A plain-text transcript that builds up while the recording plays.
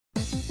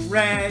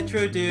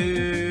Retrodude.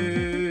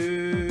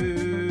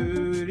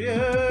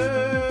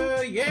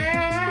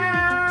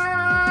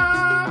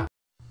 Yeah!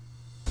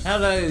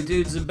 Hello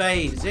dudes and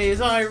babes,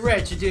 here's I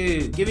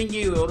Retrodude, giving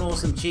you an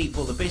awesome cheat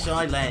for the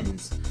fisheye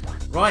lens.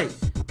 Right,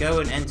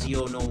 go and enter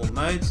your normal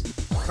modes,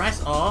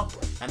 press R,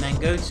 and then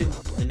go to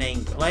the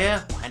name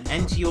player and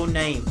enter your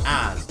name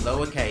as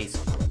lowercase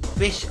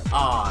fishy.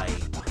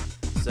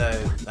 So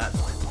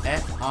that's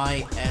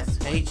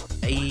F-I-S-H-A-Y-E.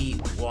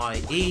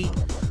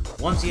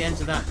 Once you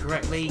enter that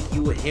correctly,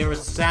 you will hear a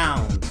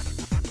sound.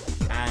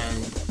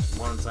 And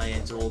once I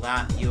enter all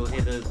that, you'll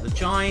hear the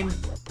chime.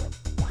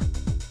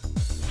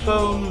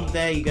 Boom,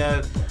 there you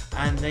go.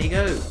 And there you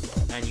go.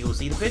 And you'll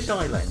see the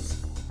fisheye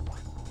lens.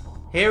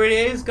 Here it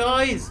is,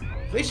 guys.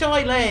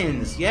 Fisheye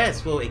lens. Yes,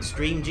 for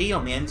Extreme G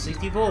on the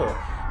N64.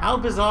 How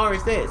bizarre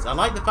is this? I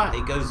like the fact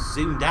it goes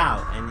zoomed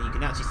out and you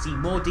can actually see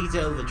more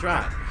detail of the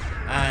track.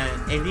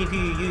 And if you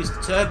use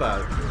the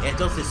turbo, it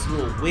does this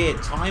little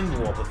weird time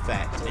warp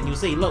effect. And you'll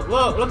see, look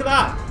at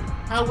that!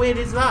 How weird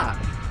is that?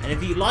 And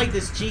if you like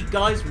this cheat,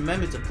 guys,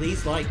 remember to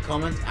please like,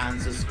 comment, and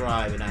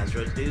subscribe. And as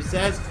Retrodude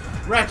says,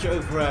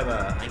 retro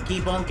forever. And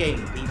keep on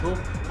gaming, people.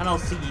 And I'll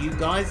see you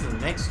guys in the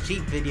next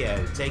cheat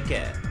video. Take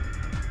care.